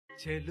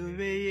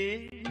ಚೆಲುವೆಯೇ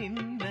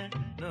ನಿನ್ನ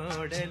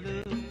ನೋಡಲು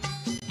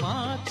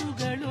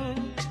ಮಾತುಗಳು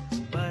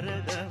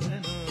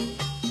ಬರದವನು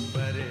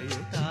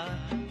ಬರೆಯುತ್ತಾ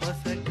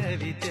ಹೊಸ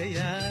ಕವಿತೆಯ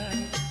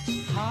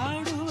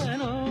ಹಾಡುವ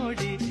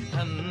ನೋಡಿ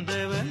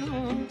ಅಂದವನು.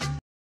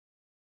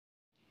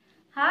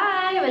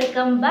 Hi,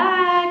 welcome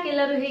back.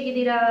 ಎಲ್ಲರೂ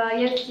ಹೇಗಿದ್ದೀರಾ?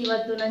 ಎಸ್,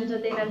 ಇವತ್ತು ನನ್ನ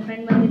ಜೊತೆ ನನ್ನ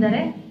ಫ್ರೆಂಡ್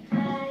ಬಂದಿದ್ದಾರೆ.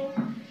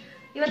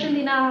 ಇವತ್ತಿನ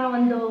ದಿನ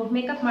ಒಂದು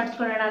ಮೇಕಪ್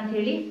ಮಾಡಿಸ್ಕೊಳ್ಳೋಣ ಅಂತ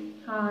ಹೇಳಿ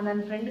ನನ್ನ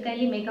ಫ್ರೆಂಡ್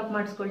ಕೈಲಿ ಮೇಕಪ್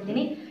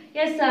ಮಾಡಿಸ್ಕೊಳ್ತೀನಿ.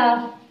 ಎಸ್,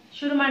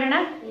 ಶುರು ಮಾಡೋಣ.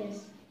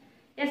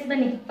 ಎಸ್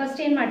ಬನ್ನಿ. ಫಸ್ಟ್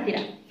ಏನು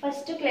ಮಾಡ್ತೀರಾ?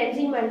 ಫಸ್ಟ್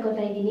ಕ್ಲೆನ್ಸಿಂಗ್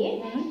ಮಾಡ್ಕೊತಾ ಇದ್ದೀನಿ.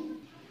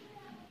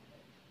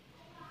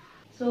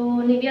 ಸೊ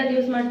ನಿವ್ಯಾವ್ದು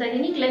ಯೂಸ್ ಮಾಡ್ತಾ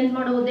ಇದ್ದೀನಿ. ಕ್ಲೆನ್ಸ್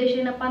ಮಾಡೋ ಉದ್ದೇಶ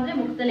ಏನಪ್ಪಾ ಅಂದರೆ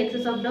ಮುಖದಲ್ಲಿ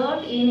ಎಕ್ಸೆಸ್ ಆಫ್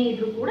ಡರ್ಟ್ ಏನೇ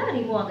ಇದ್ರೂ ಕೂಡ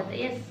ರಿಮೂವ್ ಆಗುತ್ತೆ.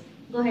 ಎಸ್,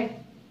 ಗೋ ಹೆಡ್.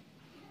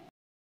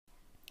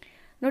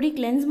 ನೋಡಿ,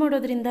 ಕ್ಲೆನ್ಸ್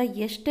ಮಾಡೋದ್ರಿಂದ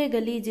ಎಷ್ಟೇ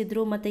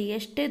ಗಲೀಜಿದ್ರು ಮತ್ತು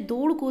ಎಷ್ಟೇ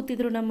ಧೂಳು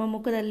ಕೂತಿದ್ರು ನಮ್ಮ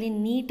ಮುಖದಲ್ಲಿ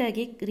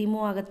ನೀಟಾಗಿ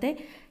ರಿಮೂವ್ ಆಗುತ್ತೆ.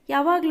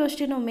 ಯಾವಾಗಲೂ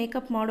ಅಷ್ಟೇ ನಾವು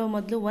ಮೇಕಪ್ ಮಾಡೋ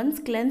ಮೊದಲು ಒನ್ಸ್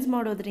ಕ್ಲೆನ್ಸ್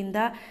ಮಾಡೋದ್ರಿಂದ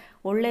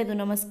ಒಳ್ಳೆಯದು,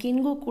 ನಮ್ಮ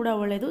ಸ್ಕಿನ್ಗೂ ಕೂಡ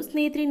ಒಳ್ಳೆಯದು.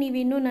 ಸ್ನೇಹಿತರೆ,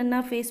 ನೀವಿನ್ನೂ ನನ್ನ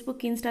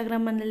ಫೇಸ್ಬುಕ್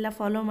ಇನ್ಸ್ಟಾಗ್ರಾಮಲ್ಲೆಲ್ಲ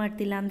ಫಾಲೋ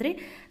ಮಾಡ್ತಿಲ್ಲ ಅಂದರೆ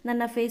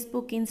ನನ್ನ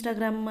ಫೇಸ್ಬುಕ್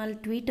ಇನ್ಸ್ಟಾಗ್ರಾಮಲ್ಲಿ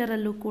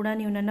ಟ್ವಿಟರಲ್ಲೂ ಕೂಡ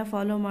ನೀವು ನನ್ನ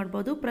ಫಾಲೋ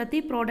ಮಾಡ್ಬೋದು. ಪ್ರತಿ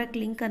ಪ್ರಾಡಕ್ಟ್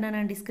ಲಿಂಕನ್ನು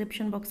ನಾನು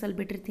ಡಿಸ್ಕ್ರಿಪ್ಷನ್ ಬಾಕ್ಸಲ್ಲಿ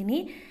ಬಿಟ್ಟಿರ್ತೀನಿ.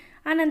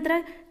 ಆನಂತರ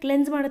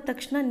ಕ್ಲೆನ್ಸ್ ಮಾಡಿದ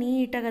ತಕ್ಷಣ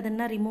ನೀಟಾಗಿ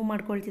ಅದನ್ನು ರಿಮೂವ್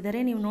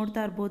ಮಾಡ್ಕೊಳ್ತಿದ್ದಾರೆ. ನೀವು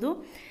ನೋಡ್ತಾ ಇರ್ಬೋದು,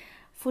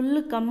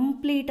 ಫುಲ್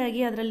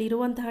ಕಂಪ್ಲೀಟಾಗಿ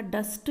ಅದರಲ್ಲಿರುವಂತಹ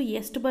ಡಸ್ಟ್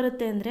ಎಷ್ಟು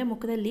ಬರುತ್ತೆ ಅಂದರೆ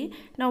ಮುಖದಲ್ಲಿ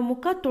ನಾವು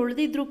ಮುಖ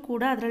ತೊಳೆದಿದ್ರೂ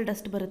ಕೂಡ ಅದರಲ್ಲಿ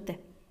ಡಸ್ಟ್ ಬರುತ್ತೆ.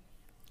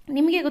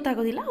 ನಿಮಗೆ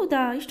ಗೊತ್ತಾಗೋದಿಲ್ಲ, ಹೌದಾ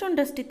ಇಷ್ಟೊಂದು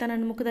ಡಸ್ಟ್ ಇತ್ತ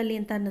ನನ್ನ ಮುಖದಲ್ಲಿ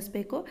ಅಂತ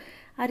ಅನ್ನಿಸ್ಬೇಕು.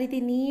 ಆ ರೀತಿ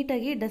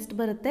ನೀಟಾಗಿ ಡಸ್ಟ್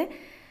ಬರುತ್ತೆ.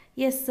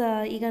 ಎಸ್,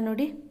 ಈಗ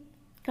ನೋಡಿ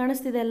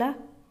ಕಾಣಿಸ್ತಿದೆ ಅಲ್ಲ,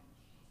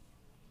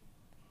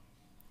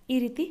 ಈ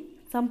ರೀತಿ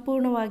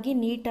ಸಂಪೂರ್ಣವಾಗಿ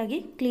ನೀಟಾಗಿ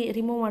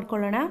ರಿಮೂವ್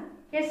ಮಾಡ್ಕೊಳ್ಳೋಣ.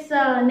 ಎಸ್,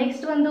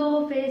 ನೆಕ್ಸ್ಟ್ ಒಂದು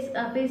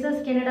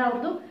ಫೇಸಸ್ ಕೆನಡಾ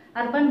ಅವ್ರದ್ದು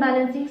urban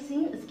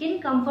balancing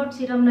skin comfort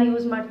ಸಿರಮ್ನ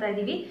use ಮಾಡ್ತಾ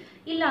ಇದ್ದೀವಿ.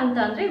 ಇಲ್ಲ ಅಂತ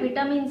ಅಂದರೆ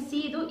ವಿಟಮಿನ್ ಸಿ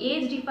ಇದು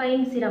ಏಜ್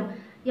ಡಿಫೈಯಿಂಗ್ ಸಿರಮ್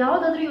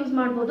ಯಾವುದಾದ್ರೂ ಯೂಸ್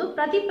ಮಾಡ್ಬೋದು.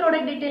 ಪ್ರತಿ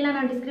ಪ್ರಾಡಕ್ಟ್ ಡೀಟೇಲ್ನ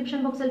ನಾನು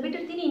ಡಿಸ್ಕ್ರಿಪ್ಷನ್ ಬಾಕ್ಸಲ್ಲಿ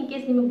ಬಿಟ್ಟಿರ್ತೀನಿ. ಇನ್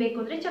ಕೇಸ್ ನಿಮಗೆ ಬೇಕು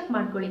ಅಂದರೆ ಚೆಕ್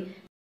ಮಾಡ್ಕೊಳ್ಳಿ.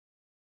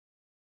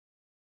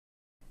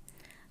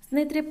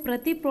 ಸ್ನೇಹಿತರೆ,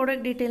 ಪ್ರತಿ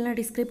ಪ್ರಾಡಕ್ಟ್ ಡೀಟೇಲ್ನ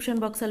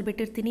ಡಿಸ್ಕ್ರಿಪ್ಷನ್ ಬಾಕ್ಸಲ್ಲಿ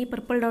ಬಿಟ್ಟಿರ್ತೀನಿ.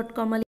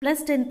 purple.com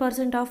ಪ್ಲಸ್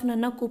 10% ಆಫ್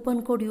ನನ್ನ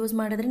ಕೂಪನ್ ಕೋಡ್ ಯೂಸ್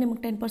ಮಾಡಿದ್ರೆ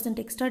ನಿಮಗೆ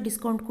 10% ಎಕ್ಸ್ಟ್ರಾ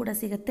ಡಿಸ್ಕೌಂಟ್ ಕೂಡ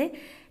ಸಿಗುತ್ತೆ.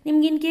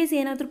 ನಿಮ್ಗೆ ಇನ್ ಕೇಸ್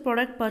ಏನಾದರೂ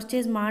ಪ್ರಾಡಕ್ಟ್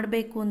ಪರ್ಚೇಸ್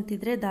ಮಾಡಬೇಕು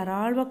ಅಂತಿದ್ರೆ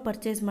ಧಾರಾಳವಾಗಿ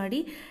ಪರ್ಚೇಸ್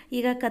ಮಾಡಿ.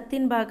 ಈಗ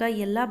ಕತ್ತಿನ ಭಾಗ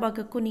ಎಲ್ಲ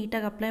ಭಾಗಕ್ಕೂ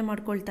ನೀಟಾಗಿ ಅಪ್ಲೈ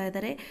ಮಾಡ್ಕೊಳ್ತಾ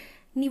ಇದ್ದಾರೆ.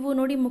 ನೀವು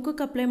ನೋಡಿ,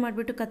 ಮುಖಕ್ಕೆ ಅಪ್ಲೈ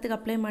ಮಾಡಿಬಿಟ್ಟು ಕತ್ತಿಗೆ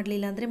ಅಪ್ಲೈ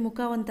ಮಾಡಲಿಲ್ಲ ಅಂದರೆ ಮುಖ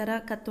ಒಂಥರ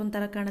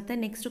ಕತ್ತೊಂಥರ ಕಾಣುತ್ತೆ.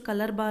 ನೆಕ್ಸ್ಟು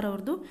ಕಲರ್ ಬಾರ್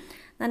ಅವ್ರದ್ದು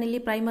ನಾನಿಲ್ಲಿ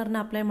ಪ್ರೈಮರ್ನ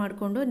ಅಪ್ಲೈ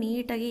ಮಾಡಿಕೊಂಡು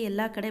ನೀಟಾಗಿ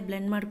ಎಲ್ಲ ಕಡೆ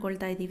ಬ್ಲೆಂಡ್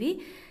ಮಾಡ್ಕೊಳ್ತಾ ಇದ್ದೀವಿ.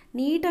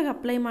 ನೀಟಾಗಿ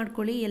ಅಪ್ಲೈ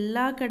ಮಾಡ್ಕೊಳ್ಳಿ, ಎಲ್ಲ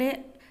ಕಡೆ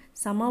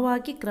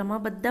ಸಮವಾಗಿ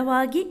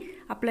ಕ್ರಮಬದ್ಧವಾಗಿ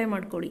ಅಪ್ಲೈ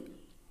ಮಾಡ್ಕೊಳ್ಳಿ.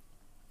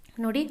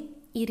 ನೋಡಿ,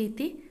 ಈ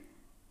ರೀತಿ.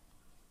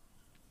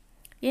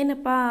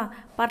 ಏನಪ್ಪ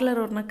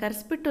ಪಾರ್ಲರ್ ಅವ್ರನ್ನ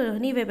ಕರೆಸ್ಬಿಟ್ಟು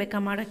ನೀವೇ ಬೇಕಾ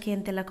ಮಾಡೋಕ್ಕೆ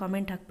ಅಂತೆಲ್ಲ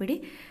ಕಾಮೆಂಟ್ ಹಾಕ್ಬಿಡಿ.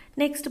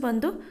 ನೆಕ್ಸ್ಟ್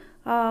ಬಂದು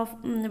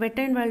ವೆಟ್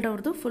ಆ್ಯಂಡ್ ವೈಲ್ಡ್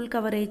ಅವ್ರದ್ದು ಫುಲ್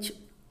ಕವರೇಜ್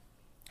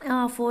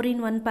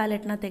 4-in-1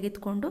 ಪ್ಯಾಲೆಟ್ನ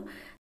ತೆಗೆದುಕೊಂಡು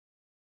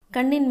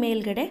ಕಣ್ಣಿನ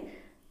ಮೇಲ್ಗಡೆ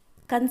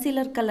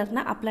ಕನ್ಸೀಲರ್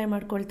ಕಲರ್ನ ಅಪ್ಲೈ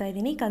ಮಾಡ್ಕೊಳ್ತಾ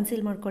ಇದ್ದೀನಿ,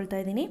 ಕನ್ಸೀಲ್ ಮಾಡ್ಕೊಳ್ತಾ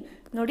ಇದ್ದೀನಿ.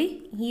 ನೋಡಿ,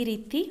 ಈ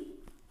ರೀತಿ.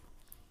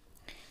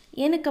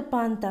 ಏನಕ್ಕಪ್ಪ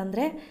ಅಂತ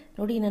ಅಂದರೆ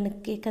ನೋಡಿ,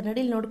 ನನಗೆ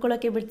ಕನ್ನಡಿಲಿ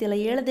ನೋಡ್ಕೊಳ್ಳೋಕ್ಕೆ ಬಿಡ್ತಿಲ್ಲ,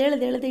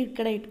 ಎಳ್ದು ಈ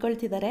ಕಡೆ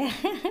ಇಟ್ಕೊಳ್ತಿದ್ದಾರೆ.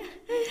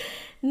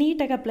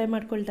 ನೀಟಾಗಿ ಅಪ್ಲೈ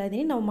ಮಾಡ್ಕೊಳ್ತಾ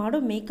ಇದ್ದೀನಿ. ನಾವು ಮಾಡೋ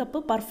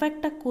ಮೇಕಪ್ಪು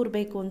ಪರ್ಫೆಕ್ಟಾಗಿ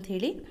ಕೂರಬೇಕು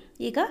ಅಂಥೇಳಿ.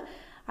 ಈಗ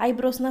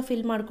ಐಬ್ರೋಸ್ನ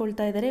ಫಿಲ್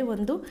ಮಾಡ್ಕೊಳ್ತಾ ಇದ್ದಾರೆ.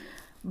 ಒಂದು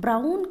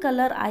ಬ್ರೌನ್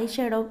ಕಲರ್ ಐ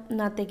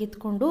ಶ್ಯಾಡೋನ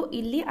ತೆಗೆದುಕೊಂಡು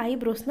ಇಲ್ಲಿ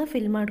ಐಬ್ರೋಸ್ನ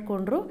ಫಿಲ್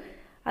ಮಾಡಿಕೊಂಡ್ರು.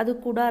 ಅದು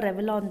ಕೂಡ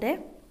ರೆವಲಾನ್ದೆ.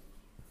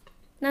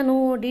 ನಾನು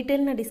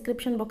ಡೀಟೇಲ್ನ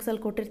ಡಿಸ್ಕ್ರಿಪ್ಷನ್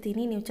ಬಾಕ್ಸಲ್ಲಿ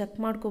ಕೊಟ್ಟಿರ್ತೀನಿ, ನೀವು ಚೆಕ್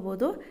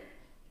ಮಾಡ್ಕೋಬೋದು.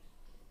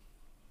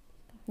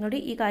 ನೋಡಿ,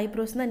 ಈಗ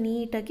ಐಬ್ರೋಸ್ನ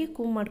ನೀಟಾಗಿ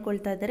ಕೂಮ್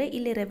ಮಾಡ್ಕೊಳ್ತಾ ಇದ್ದಾರೆ.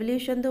 ಇಲ್ಲಿ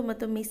ರೆವಲ್ಯೂಷನ್ದು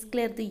ಮತ್ತು ಮಿಸ್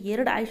ಕ್ಲೇರ್ದು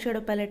 2 ಐ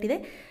ಶ್ಯಾಡೋ ಪ್ಯಾಲೆಟ್ ಇದೆ.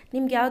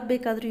 ನಿಮ್ಗೆ ಯಾವ್ದು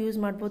ಬೇಕಾದರೂ ಯೂಸ್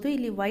ಮಾಡ್ಬೋದು.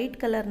 ಇಲ್ಲಿ ವೈಟ್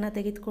ಕಲರ್ನ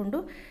ತೆಗೆದುಕೊಂಡು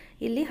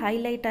ಇಲ್ಲಿ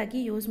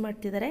ಹೈಲೈಟಾಗಿ ಯೂಸ್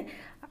ಮಾಡ್ತಿದ್ದಾರೆ.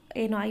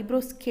 ಏನು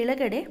ಐಬ್ರೋಸ್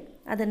ಕೆಳಗಡೆ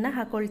ಅದನ್ನು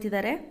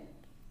ಹಾಕ್ಕೊಳ್ತಿದ್ದಾರೆ.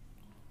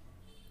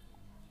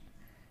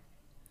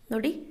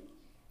 ನೋಡಿ,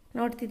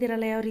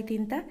 ನೋಡ್ತಿದ್ದೀರಲ್ಲ ಯಾವ ರೀತಿ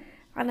ಅಂತ.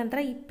 ಆನಂತರ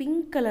ಈ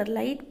pink colour,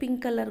 light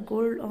pink colour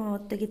gold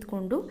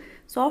ತೆಗೆದುಕೊಂಡು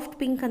ಸಾಫ್ಟ್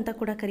ಪಿಂಕ್ ಅಂತ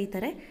ಕೂಡ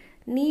ಕರೀತಾರೆ.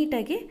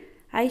 ನೀಟಾಗಿ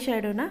ಐ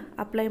ಶ್ಯಾಡೋನ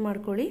ಅಪ್ಲೈ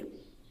ಮಾಡ್ಕೊಳ್ಳಿ.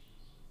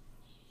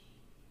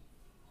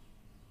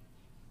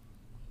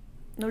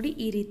 ನೋಡಿ,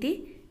 ಈ ರೀತಿ.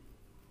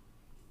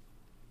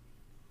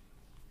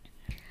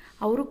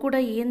 ಅವರು ಕೂಡ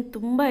ಏನು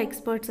ತುಂಬ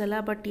ಎಕ್ಸ್ಪರ್ಟ್ಸ್ ಅಲ್ಲ,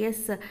 ಬಟ್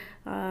ಎಸ್,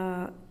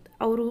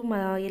 ಅವರು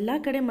ಎಲ್ಲ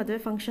ಕಡೆ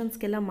ಮದುವೆ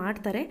ಫಂಕ್ಷನ್ಸ್ಗೆಲ್ಲ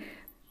ಮಾಡ್ತಾರೆ.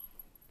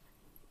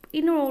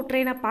 ಇನ್ನೂ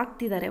ಟ್ರೈನ್ ಅಪ್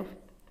ಆಗ್ತಿದ್ದಾರೆ.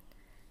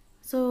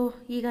 ಸೊ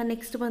ಈಗ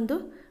ನೆಕ್ಸ್ಟ್ ಬಂದು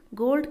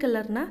ಗೋಲ್ಡ್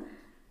ಕಲರ್ನ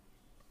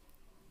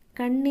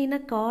ಕಣ್ಣಿನ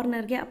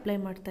ಕಾರ್ನರ್ಗೆ ಅಪ್ಲೈ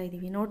ಮಾಡ್ತಾ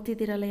ಇದ್ದೀವಿ.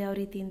 ನೋಡ್ತಿದ್ದೀರಲ್ಲ ಯಾವ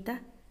ರೀತಿ ಅಂತ.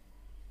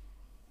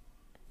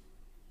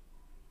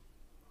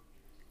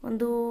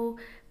 ಒಂದು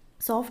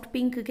ಸಾಫ್ಟ್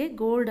ಪಿಂಕ್ಗೆ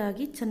ಗೋಲ್ಡ್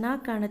ಆಗಿ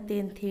ಚೆನ್ನಾಗಿ ಕಾಣುತ್ತೆ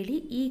ಅಂಥೇಳಿ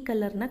ಈ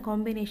ಕಲರ್ನ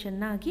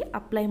ಕಾಂಬಿನೇಷನ್ನ ಆಗಿ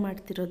ಅಪ್ಲೈ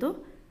ಮಾಡ್ತಿರೋದು.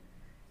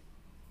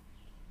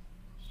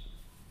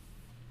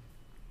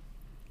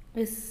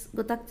 ಎಸ್,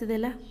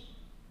 ಗೊತ್ತಾಗ್ತಿದೆಯಲ್ಲ.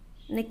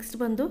 ನೆಕ್ಸ್ಟ್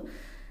ಬಂದು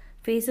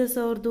ಫೇಸಸ್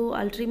ಅವ್ರದ್ದು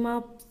ಅಲ್ಟ್ರಿಮಾ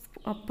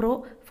pro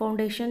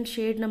foundation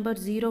shade number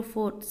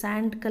 04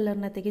 and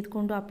ಕಲರ್ನ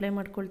ತೆಗೆದುಕೊಂಡು ಅಪ್ಲೈ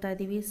ಮಾಡ್ಕೊಳ್ತಾ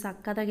ಇದ್ದೀವಿ.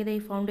 ಸಕ್ಕತ್ತಾಗಿದೆ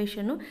ಈ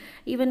ಫೌಂಡೇಶನ್ನು.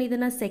 ಈವನ್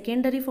ಇದನ್ನು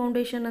ಸೆಕೆಂಡರಿ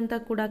ಫೌಂಡೇಶನ್ ಅಂತ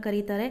ಕೂಡ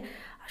ಕರೀತಾರೆ.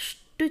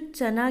 ಅಷ್ಟು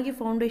ಚೆನ್ನಾಗಿ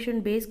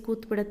ಫೌಂಡೇಶನ್ ಬೇಸ್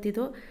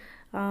ಕೂತ್ಬಿಡುತ್ತಿದ್ದು.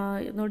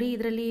 ನೋಡಿ,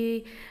 ಇದರಲ್ಲಿ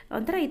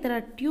ಒಂಥರ ಈ ಥರ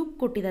ಟ್ಯೂಬ್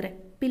ಕೊಟ್ಟಿದ್ದಾರೆ,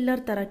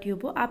 ಪಿಲ್ಲರ್ ಥರ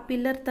ಟ್ಯೂಬು. ಆ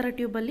ಪಿಲ್ಲರ್ ಥರ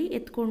ಟ್ಯೂಬಲ್ಲಿ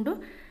ಎತ್ಕೊಂಡು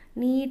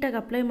ನೀಟಾಗಿ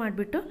ಅಪ್ಲೈ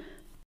ಮಾಡಿಬಿಟ್ಟು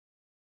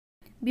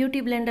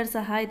ಬ್ಯೂಟಿ ಬ್ಲೆಂಡರ್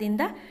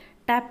ಸಹಾಯದಿಂದ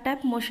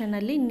ಟ್ಯಾಪ್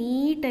ಮೋಷನಲ್ಲಿ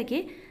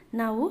ನೀಟಾಗಿ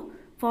ನಾವು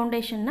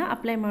ಫೌಂಡೇಶನ್ನ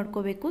ಅಪ್ಲೈ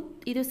ಮಾಡ್ಕೋಬೇಕು.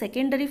 ಇದು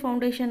ಸೆಕೆಂಡರಿ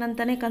ಫೌಂಡೇಶನ್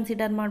ಅಂತಲೇ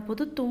ಕನ್ಸಿಡರ್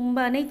ಮಾಡ್ಬೋದು.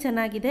 ತುಂಬಾ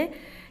ಚೆನ್ನಾಗಿದೆ.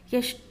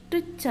 ಎಷ್ಟು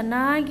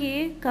ಚೆನ್ನಾಗಿ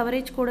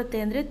ಕವರೇಜ್ ಕೊಡುತ್ತೆ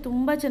ಅಂದರೆ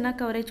ತುಂಬ ಚೆನ್ನಾಗಿ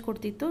ಕವರೇಜ್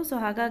ಕೊಡ್ತಿತ್ತು. ಸೊ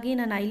ಹಾಗಾಗಿ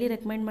ನಾನು ಹೈಲಿ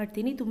ರೆಕಮೆಂಡ್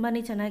ಮಾಡ್ತೀನಿ, ತುಂಬಾ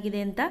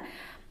ಚೆನ್ನಾಗಿದೆ ಅಂತ.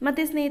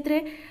 ಮತ್ತು ಸ್ನೇಹಿತರೆ,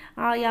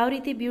 ಯಾವ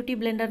ರೀತಿ ಬ್ಯೂಟಿ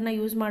ಬ್ಲೆಂಡರ್ನ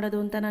ಯೂಸ್ ಮಾಡೋದು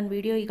ಅಂತ ನಾನು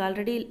ವಿಡಿಯೋ ಈಗ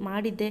ಆಲ್ರೆಡಿ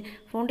ಮಾಡಿದ್ದೆ.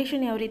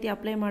 ಫೌಂಡೇಶನ್ ಯಾವ ರೀತಿ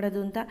ಅಪ್ಲೈ ಮಾಡೋದು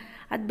ಅಂತ,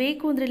 ಅದು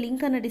ಬೇಕು ಅಂದರೆ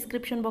ಲಿಂಕನ್ನು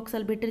ಡಿಸ್ಕ್ರಿಪ್ಷನ್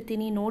ಬಾಕ್ಸಲ್ಲಿ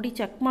ಬಿಟ್ಟಿರ್ತೀನಿ, ನೋಡಿ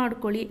ಚೆಕ್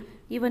ಮಾಡ್ಕೊಳ್ಳಿ.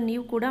 ಈವನ್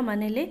ನೀವು ಕೂಡ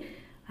ಮನೇಲೇ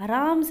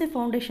ಆರಾಮ್ಸೆ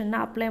ಫೌಂಡೇಶನ್ನ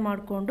ಅಪ್ಲೈ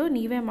ಮಾಡಿಕೊಂಡು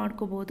ನೀವೇ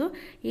ಮಾಡ್ಕೋಬೋದು.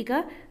 ಈಗ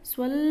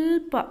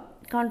ಸ್ವಲ್ಪ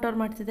ಕಾಂಟೋರ್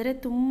ಮಾಡ್ತಿದ್ದಾರೆ,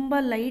 ತುಂಬ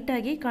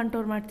ಲೈಟಾಗಿ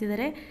ಕಾಂಟೋರ್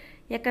ಮಾಡ್ತಿದ್ದಾರೆ.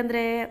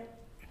 ಯಾಕಂದರೆ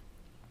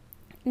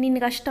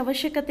ನಿನಗೆ ಅಷ್ಟು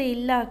ಅವಶ್ಯಕತೆ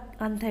ಇಲ್ಲ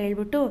ಅಂತ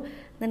ಹೇಳ್ಬಿಟ್ಟು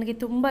ನನಗೆ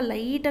ತುಂಬ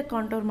ಲೈಟಾಗಿ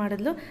ಕಾಂಟೋರ್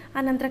ಮಾಡಿದ್ಲು.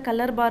 ಆನಂತರ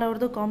ಕಲರ್ ಬಾರ್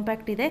ಅವ್ರದ್ದು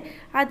ಕಾಂಪ್ಯಾಕ್ಟ್ ಇದೆ,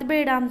 ಅದು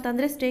ಬೇಡ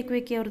ಅಂತಂದರೆ ಸ್ಟೇಕ್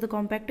ವೇಕಿ ಅವ್ರದ್ದು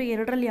ಕಾಂಪ್ಯಾಕ್ಟು,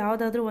 ಎರಡರಲ್ಲಿ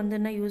ಯಾವುದಾದ್ರೂ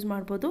ಒಂದನ್ನು ಯೂಸ್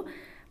ಮಾಡ್ಬೋದು.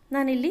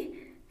 ನಾನಿಲ್ಲಿ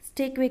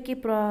ಸ್ಟೇಕ್ ವೇಕಿ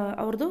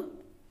ಅವ್ರದ್ದು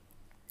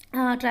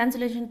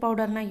ಟ್ರಾನ್ಸ್ಲೇಷನ್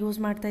ಪೌಡರ್ನ ಯೂಸ್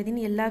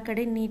ಮಾಡ್ತಾಯಿದ್ದೀನಿ. ಎಲ್ಲ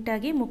ಕಡೆ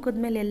ನೀಟಾಗಿ ಮುಖದ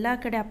ಮೇಲೆ ಎಲ್ಲ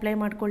ಕಡೆ ಅಪ್ಲೈ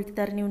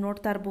ಮಾಡ್ಕೊಳ್ತಿದ್ದಾರೆ, ನೀವು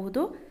ನೋಡ್ತಾ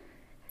ಇರಬಹುದು.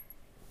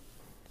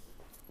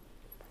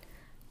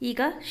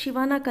 ಈಗ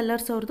ಶಿವಾನ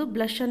ಕಲರ್ಸ್ ಅವ್ರದ್ದು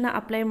ಬ್ಲಷನ್ನು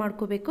ಅಪ್ಲೈ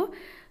ಮಾಡ್ಕೋಬೇಕು.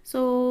 ಸೊ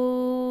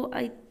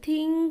ಐ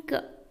ಥಿಂಕ್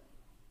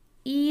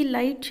ಈ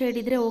ಲೈಟ್ ಶೇಡ್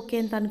ಇದ್ದರೆ ಓಕೆ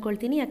ಅಂತ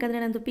ಅಂದ್ಕೊಳ್ತೀನಿ. ಯಾಕಂದರೆ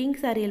ನಂದು ಪಿಂಕ್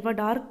ಸ್ಯಾರಿ ಅಲ್ವಾ,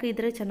 ಡಾರ್ಕ್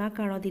ಇದ್ದರೆ ಚೆನ್ನಾಗಿ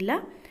ಕಾಣೋದಿಲ್ಲ.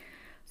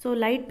 ಸೊ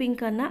ಲೈಟ್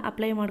ಪಿಂಕನ್ನು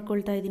ಅಪ್ಲೈ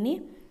ಮಾಡ್ಕೊಳ್ತಾ ಇದ್ದೀನಿ.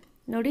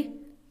 ನೋಡಿ,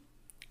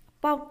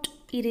 ಪೌಟ್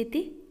ಈ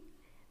ರೀತಿ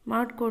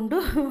ಮಾಡಿಕೊಂಡು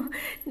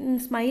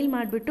ಸ್ಮೈಲ್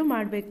ಮಾಡಿಬಿಟ್ಟು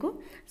ಮಾಡಬೇಕು.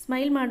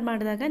 ಸ್ಮೈಲ್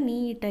ಮಾಡಿದಾಗ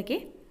ನೀಟಾಗಿ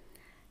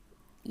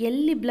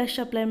ಎಲ್ಲಿ ಬ್ಲಷ್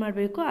ಅಪ್ಲೈ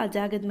ಮಾಡಬೇಕು ಆ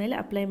ಜಾಗದ ಮೇಲೆ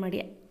ಅಪ್ಲೈ ಮಾಡಿ.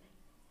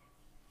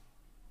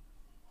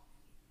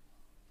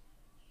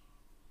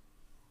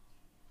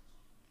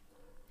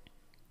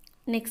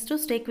 ನೆಕ್ಸ್ಟು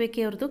ಸ್ಟೇಕ್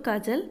ವೇಕಿ ಅವ್ರದ್ದು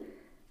ಕಾಜಲ್.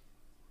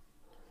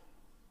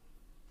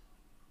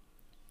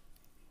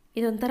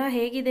 ಇದೊಂಥರ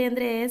ಹೇಗಿದೆ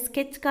ಅಂದರೆ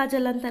ಸ್ಕೆಚ್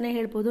ಕಾಜಲ್ ಅಂತಲೇ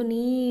ಹೇಳ್ಬೋದು.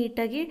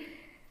 ನೀಟಾಗಿ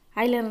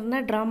ಐಲೈನರ್ನ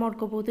ಡ್ರಾ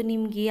ಮಾಡ್ಕೋಬೋದು,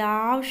 ನಿಮ್ಗೆ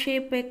ಯಾವ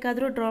ಶೇಪ್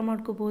ಬೇಕಾದರೂ ಡ್ರಾ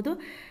ಮಾಡ್ಕೋಬೋದು.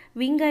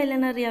 ವಿಂಗ್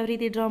ಐಲೈನರ್ ಯಾವ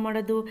ರೀತಿ ಡ್ರಾ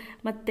ಮಾಡೋದು,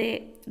 ಮತ್ತು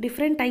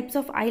different types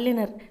of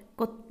eyeliner,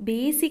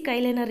 basic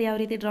eyeliner ಯಾವ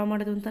ರೀತಿ ಡ್ರಾ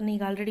ಮಾಡೋದು ಅಂತ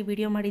ಈಗ ಆಲ್ರೆಡಿ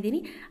ವಿಡಿಯೋ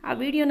ಮಾಡಿದ್ದೀನಿ. ಆ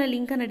ವಿಡಿಯೋನ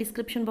ಲಿಂಕನ್ನು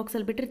ಡಿಸ್ಕ್ರಿಪ್ಷನ್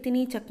ಬಾಕ್ಸಲ್ಲಿ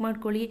ಬಿಟ್ಟಿರ್ತೀನಿ, ಚೆಕ್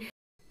ಮಾಡ್ಕೊಳ್ಳಿ.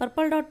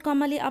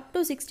 purple.com up to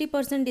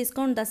 60%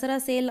 discount Dasara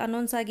sale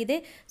announce ಆಗಿದೆ.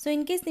 ಸೊ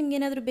ಇನ್ ಕೇಸ್ ನಿಮ್ಗೆ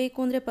ಏನಾದರೂ ಬೇಕು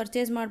ಅಂದರೆ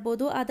ಪರ್ಚೇಸ್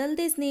ಮಾಡ್ಬೋದು.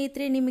 ಅದಲ್ಲದೆ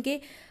ಸ್ನೇಹಿತರೆ, ನಿಮಗೆ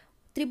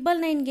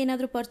 999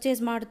 ಏನಾದರೂ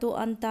ಪರ್ಚೇಸ್ ಮಾಡ್ತು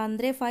ಅಂತ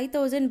ಅಂದರೆ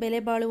 5000 ಬೆಲೆ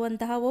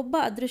ಬಾಳುವಂತಹ ಒಬ್ಬ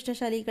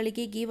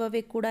ಅದೃಷ್ಟಶಾಲಿಗಳಿಗೆ ಗಿವ್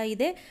ಅವೇ ಕೂಡ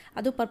ಇದೆ.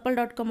 ಅದು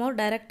purple.com ಅವ್ರು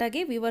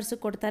ಡೈರೆಕ್ಟಾಗಿ ವ್ಯೂವರ್ಸ್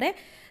ಕೊಡ್ತಾರೆ.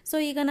 ಸೊ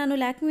ಈಗ ನಾನು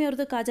ಲ್ಯಾಕ್ಮಿ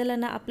ಅವ್ರದ್ದು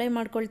ಕಾಜಲನ್ನು ಅಪ್ಲೈ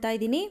ಮಾಡ್ಕೊಳ್ತಾ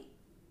ಇದ್ದೀನಿ.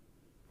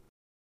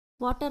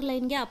 ವಾಟರ್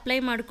ಲೈನ್ಗೆ ಅಪ್ಲೈ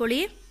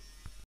ಮಾಡ್ಕೊಳ್ಳಿ.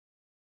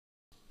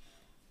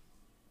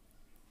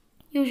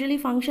 ಯೂಶ್ವಲಿ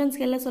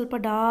ಫಂಕ್ಷನ್ಸ್ಗೆಲ್ಲ ಸ್ವಲ್ಪ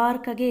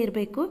ಡಾರ್ಕಾಗೇ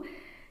ಇರಬೇಕು.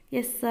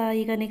 ಎಸ್,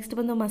 ಈಗ ನೆಕ್ಸ್ಟ್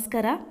ಬಂದು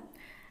ಮಸ್ಕರ.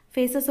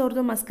 ಫೇಸಸ್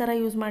ಅವ್ರದ್ದು ಮಸ್ಕರ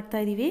ಯೂಸ್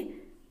ಮಾಡ್ತಾಯಿದ್ದೀವಿ.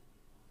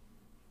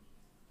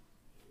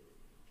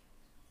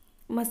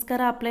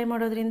 ಮಸ್ಕರ ಅಪ್ಲೈ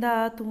ಮಾಡೋದ್ರಿಂದ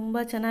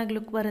ತುಂಬ ಚೆನ್ನಾಗಿ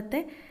ಲುಕ್ ಬರುತ್ತೆ.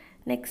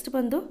 ನೆಕ್ಸ್ಟ್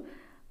ಬಂದು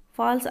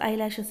ಫಾಲ್ಸ್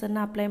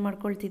ಐಲ್ಯಾಶಸನ್ನು ಅಪ್ಲೈ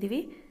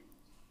ಮಾಡ್ಕೊಳ್ತಿದ್ದೀವಿ.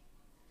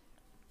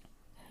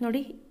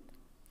 ನೋಡಿ,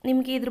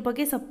 ನಿಮಗೆ ಇದ್ರ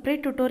ಬಗ್ಗೆ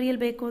ಸಪ್ರೇಟ್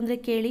ಟ್ಯುಟೋರಿಯಲ್ ಬೇಕು ಅಂದರೆ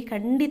ಕೇಳಿ,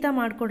 ಖಂಡಿತ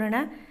ಮಾಡಿಕೊಡೋಣ.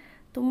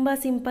 ತುಂಬ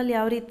ಸಿಂಪಲ್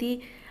ಯಾವ ರೀತಿ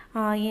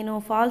ಏನು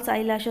ಫಾಲ್ಸ್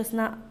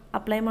ಐಲ್ಯಾಶಸ್ನ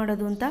ಅಪ್ಲೈ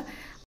ಮಾಡೋದು ಅಂತ,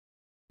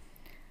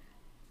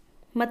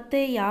 ಮತ್ತು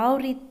ಯಾವ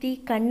ರೀತಿ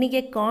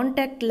ಕಣ್ಣಿಗೆ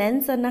ಕಾಂಟ್ಯಾಕ್ಟ್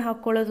ಲೆನ್ಸನ್ನು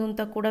ಹಾಕ್ಕೊಳ್ಳೋದು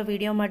ಅಂತ ಕೂಡ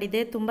ವಿಡಿಯೋ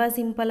ಮಾಡಿದೆ. ತುಂಬ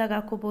ಸಿಂಪಲಾಗಿ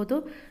ಹಾಕೋಬೋದು.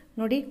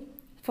 ನೋಡಿ,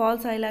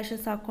 ಫಾಲ್ಸ್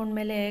ಐಲ್ಯಾಶಸ್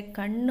ಹಾಕ್ಕೊಂಡ್ಮೇಲೆ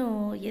ಕಣ್ಣು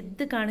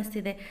ಎದ್ದು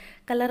ಕಾಣಿಸ್ತಿದೆ.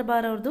 ಕಲರ್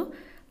ಬಾರ್ ಅವ್ರದ್ದು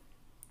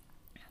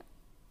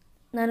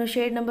ನಾನು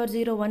ಶೇಡ್ ನಂಬರ್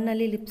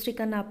 01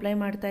 ಲಿಪ್ಸ್ಟಿಕ್ಕನ್ನು ಅಪ್ಲೈ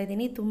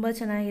ಮಾಡ್ತಾಯಿದ್ದೀನಿ. ತುಂಬ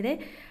ಚೆನ್ನಾಗಿದೆ,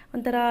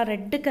 ಒಂಥರ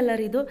ರೆಡ್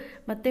ಕಲರ್ ಇದು,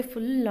 ಮತ್ತು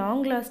ಫುಲ್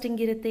ಲಾಂಗ್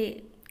ಲಾಸ್ಟಿಂಗ್ ಇರುತ್ತೆ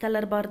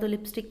ಕಲರ್ ಬಾರ್ದು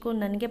ಲಿಪ್ಸ್ಟಿಕ್ಕು.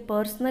 ನನಗೆ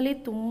ಪರ್ಸ್ನಲಿ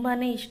ತುಂಬಾ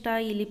ಇಷ್ಟ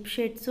ಈ ಲಿಪ್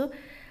ಶೇಡ್ಸು.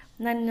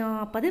 ನಾನು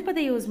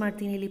ಪದೇ ಯೂಸ್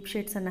ಮಾಡ್ತೀನಿ ಲಿಪ್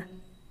ಶೇಡ್ಸನ್ನು.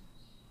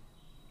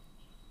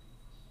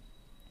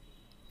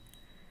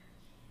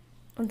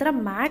 ಒಂಥರ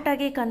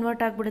ಮ್ಯಾಟಾಗಿ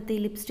ಕನ್ವರ್ಟ್ ಆಗಿಬಿಡುತ್ತೆ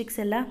ಈ ಲಿಪ್ಸ್ಟಿಕ್ಸ್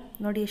ಎಲ್ಲ.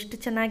 ನೋಡಿ ಎಷ್ಟು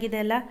ಚೆನ್ನಾಗಿದೆ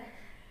ಅಲ್ಲ.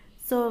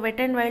 ಸೊ ವೆಟ್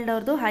ಆ್ಯಂಡ್ ವೈಲ್ಡ್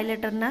ಅವ್ರದ್ದು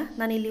ಹೈಲೈಟರ್ನ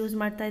ನಾನು ಇಲ್ಲಿ ಯೂಸ್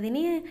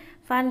ಮಾಡ್ತಾಯಿದ್ದೀನಿ.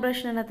 ಫ್ಯಾನ್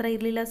ಬ್ರಷ್ ನನ್ನ ಹತ್ರ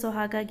ಇರಲಿಲ್ಲ, ಸೊ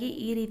ಹಾಗಾಗಿ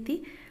ಈ ರೀತಿ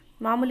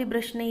ಮಾಮೂಲಿ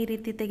ಬ್ರಷ್ನೇ ಈ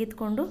ರೀತಿ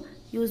ತೆಗೆದುಕೊಂಡು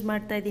ಯೂಸ್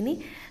ಮಾಡ್ತಾಯಿದ್ದೀನಿ.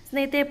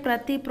 ಸ್ನೇಹಿತರೆ,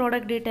 ಪ್ರತಿ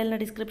ಪ್ರಾಡಕ್ಟ್ ಡೀಟೇಲ್ನ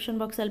ಡಿಸ್ಕ್ರಿಪ್ಷನ್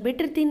ಬಾಕ್ಸಲ್ಲಿ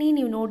ಬಿಟ್ಟಿರ್ತೀನಿ,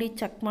 ನೀವು ನೋಡಿ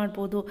ಚೆಕ್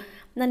ಮಾಡ್ಬೋದು.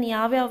 ನಾನು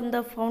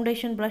ಯಾವ್ಯಾವ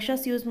ಫೌಂಡೇಶನ್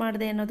ಬ್ರಷಸ್ ಯೂಸ್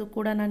ಮಾಡಿದೆ ಅನ್ನೋದು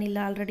ಕೂಡ ನಾನಿಲ್ಲ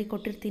ಆಲ್ರೆಡಿ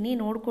ಕೊಟ್ಟಿರ್ತೀನಿ,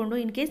 ನೋಡಿಕೊಂಡು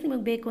ಇನ್ ಕೇಸ್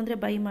ನಿಮಗೆ ಬೇಕು ಅಂದರೆ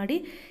ಬೈ ಮಾಡಿ.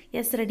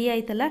 ಎಸ್, ರೆಡಿ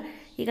ಆಯ್ತಲ್ಲ.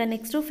 ಈಗ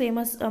ನೆಕ್ಸ್ಟು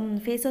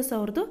ಫೇಸಸ್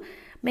ಅವ್ರದ್ದು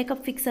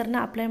ಮೇಕಪ್ ಫಿಕ್ಸರ್ನ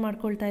ಅಪ್ಲೈ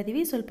ಮಾಡ್ಕೊಳ್ತಾ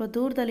ಇದ್ದೀವಿ. ಸ್ವಲ್ಪ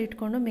ದೂರದಲ್ಲಿ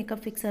ಇಟ್ಕೊಂಡು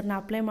ಮೇಕಪ್ ಫಿಕ್ಸರ್ನ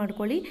ಅಪ್ಲೈ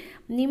ಮಾಡ್ಕೊಳ್ಳಿ.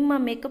 ನಿಮ್ಮ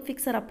ಮೇಕಪ್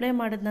ಫಿಕ್ಸರ್ ಅಪ್ಲೈ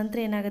ಮಾಡಿದ ನಂತರ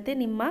ಏನಾಗುತ್ತೆ,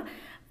 ನಿಮ್ಮ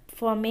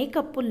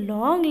ಮೇಕಪ್ಪು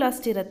ಲಾಂಗ್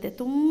ಲಾಸ್ಟ್ ಇರುತ್ತೆ,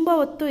 ತುಂಬ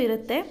ಹೊತ್ತು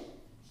ಇರುತ್ತೆ.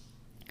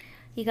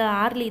 ಈಗ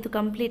ಆರ್ಲಿ ಇದು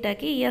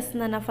ಕಂಪ್ಲೀಟಾಗಿ. ಎಸ್,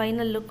 ನನ್ನ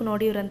ಫೈನಲ್ ಲುಕ್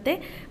ನೋಡಿವ್ರಂತೆ.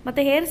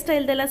 ಮತ್ತು ಹೇರ್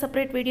ಸ್ಟೈಲ್ದೆಲ್ಲ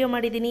ಸಪ್ರೇಟ್ ವೀಡಿಯೋ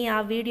ಮಾಡಿದ್ದೀನಿ. ಆ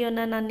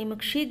ವಿಡಿಯೋನ ನಾನು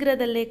ನಿಮಗೆ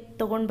ಶೀಘ್ರದಲ್ಲೇ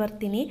ತೊಗೊಂಡು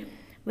ಬರ್ತೀನಿ,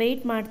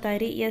 weight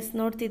ಮಾಡ್ತಾಯಿರಿ. S,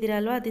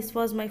 ನೋಡ್ತಿದ್ದೀರಲ್ವ, this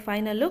was my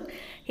final look.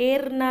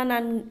 ಹೇರ್ನ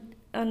ನಾನು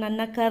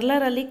ನನ್ನ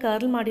ಕರ್ಲರಲ್ಲಿ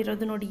ಕರ್ಲ್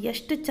ಮಾಡಿರೋದು ನೋಡಿ,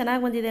 ಎಷ್ಟು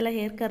ಚೆನ್ನಾಗಿ ಬಂದಿದೆ ಅಲ್ಲ.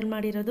 ಹೇರ್ ಕರ್ಲ್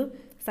ಮಾಡಿರೋದು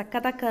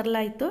ಸಖತ್ತಾಗಿ ಕರ್ಲ್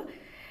ಆಯಿತು.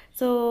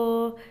 ಸೊ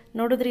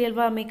ನೋಡಿದ್ರಿ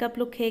ಅಲ್ವಾ ಮೇಕಪ್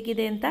ಲುಕ್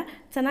ಹೇಗಿದೆ ಅಂತ.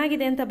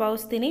 ಚೆನ್ನಾಗಿದೆ ಅಂತ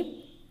ಭಾವಿಸ್ತೀನಿ.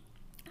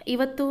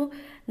 ಇವತ್ತು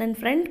ನನ್ನ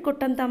ಫ್ರೆಂಡ್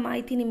ಕೊಟ್ಟಂಥ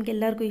ಮಾಹಿತಿ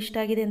ನಿಮಗೆಲ್ಲರಿಗೂ ಇಷ್ಟ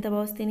ಆಗಿದೆ ಅಂತ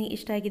ಭಾವಿಸ್ತೀನಿ.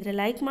 ಇಷ್ಟ ಆಗಿದ್ದರೆ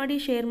ಲೈಕ್ ಮಾಡಿ,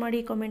 ಶೇರ್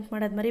ಮಾಡಿ, ಕಾಮೆಂಟ್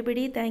ಮಾಡೋದು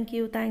ಮರಿಬೇಡಿ.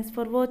 Thanks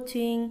for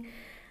watching.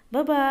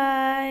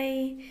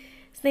 ಬಾಯ್.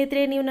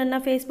 ಸ್ನೇಹಿತರೆ, ನೀವು ನನ್ನ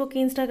ಫೇಸ್ಬುಕ್,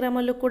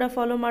 ಇನ್ಸ್ಟಾಗ್ರಾಮಲ್ಲೂ ಕೂಡ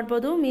ಫಾಲೋ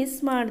ಮಾಡ್ಬೋದು.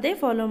 ಮಿಸ್ ಮಾಡದೆ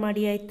ಫಾಲೋ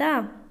ಮಾಡಿ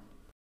ಆಯಿತಾ.